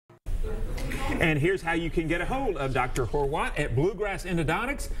And here's how you can get a hold of Dr. Horwat at Bluegrass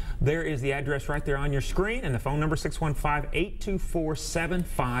Endodontics. There is the address right there on your screen, and the phone number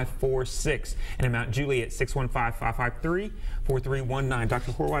 615-824-7546. And Mount Juliet 615-553-4319.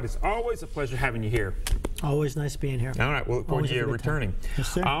 Dr. Horwat, it's always a pleasure having you here. Always nice being here. All right, we'll look forward to you returning.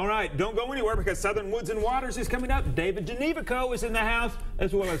 Yes, sir. All right, don't go anywhere because Southern Woods and Waters is coming up. David Genevico is in the house,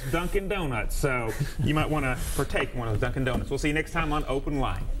 as well as Dunkin' Donuts. So you might want to partake in one of those Dunkin' Donuts. We'll see you next time on Open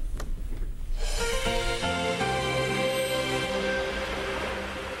Line.